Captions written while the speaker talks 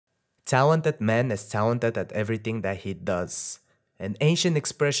Talented man is talented at everything that he does. An ancient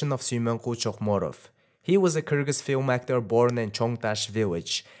expression of Suimonkul Chokmorov. He was a Kyrgyz film actor born in Chongtash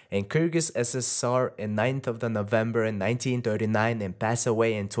village in Kyrgyz SSR in 9th of the November in 1939 and passed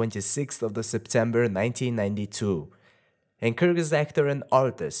away in 26th of the September 1992. An Kyrgyz actor and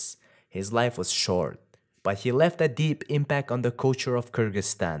artist, his life was short, but he left a deep impact on the culture of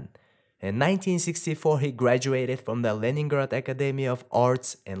Kyrgyzstan. In 1964, he graduated from the Leningrad Academy of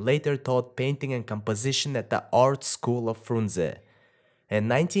Arts and later taught painting and composition at the Art School of Frunze. In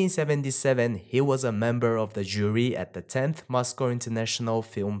 1977, he was a member of the jury at the 10th Moscow International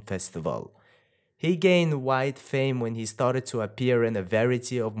Film Festival. He gained wide fame when he started to appear in a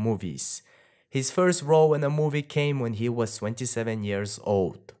variety of movies. His first role in a movie came when he was 27 years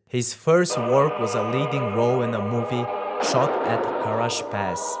old. His first work was a leading role in a movie shot at Karash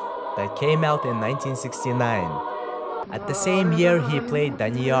Pass that came out in 1969. At the same year, he played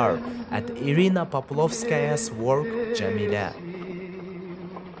Daniyar at Irina Poplovskaya's work Jamila.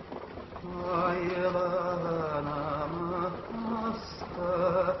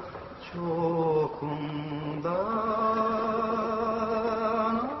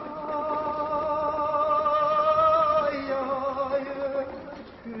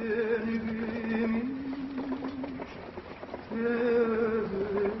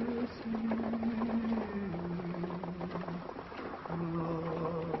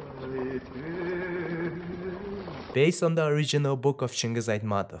 Based on the original book of Chingiz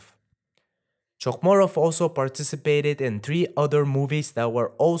Aytmatov. Chokmorov also participated in 3 other movies that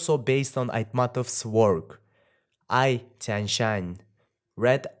were also based on Aytmatov's work: I, Tianshan,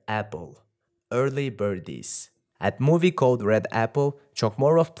 Red Apple, Early Birdies. At movie called Red Apple,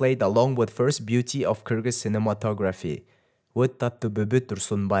 Chokmorov played along with first beauty of Kyrgyz cinematography, with Tatlıbülbül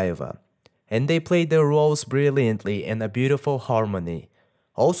Tursunbayeva, and they played their roles brilliantly in a beautiful harmony.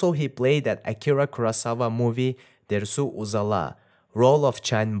 Also, he played at Akira Kurosawa movie Dersu Uzala, role of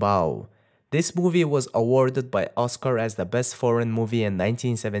Chan Bao. This movie was awarded by Oscar as the best foreign movie in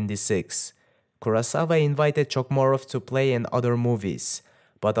 1976. Kurosawa invited Chokmorov to play in other movies,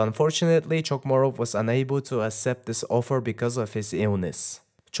 but unfortunately Chokmorov was unable to accept this offer because of his illness.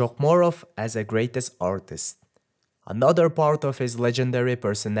 Chokmorov as a greatest artist. Another part of his legendary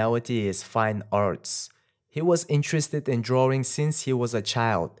personality is fine arts. He was interested in drawing since he was a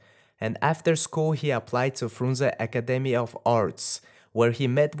child, and after school he applied to Frunze Academy of Arts, where he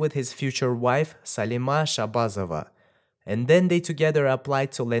met with his future wife Salima Shabazova, and then they together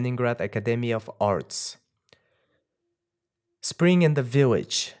applied to Leningrad Academy of Arts. Spring in the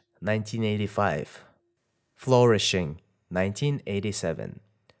Village, 1985. Flourishing, 1987.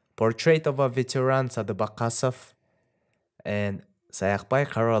 Portrait of a Veteran Sadbakasov, and Sayakbay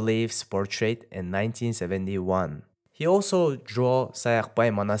Karaliyev's portrait in 1971. He also drew Sayakbay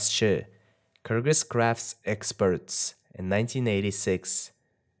Manaschi, Kyrgyz crafts experts, in 1986,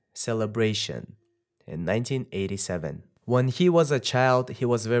 Celebration, in 1987. When he was a child, he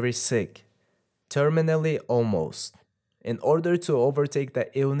was very sick, terminally almost. In order to overtake the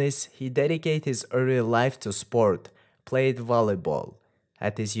illness, he dedicated his early life to sport, played volleyball.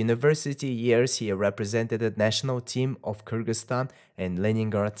 At his university years, he represented the national team of Kyrgyzstan and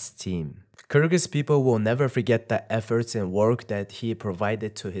Leningrad's team. Kyrgyz people will never forget the efforts and work that he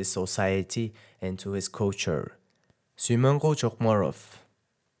provided to his society and to his culture. Suimonkul Chokmorov.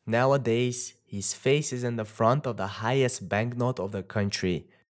 Nowadays, his face is in the front of the highest banknote of the country,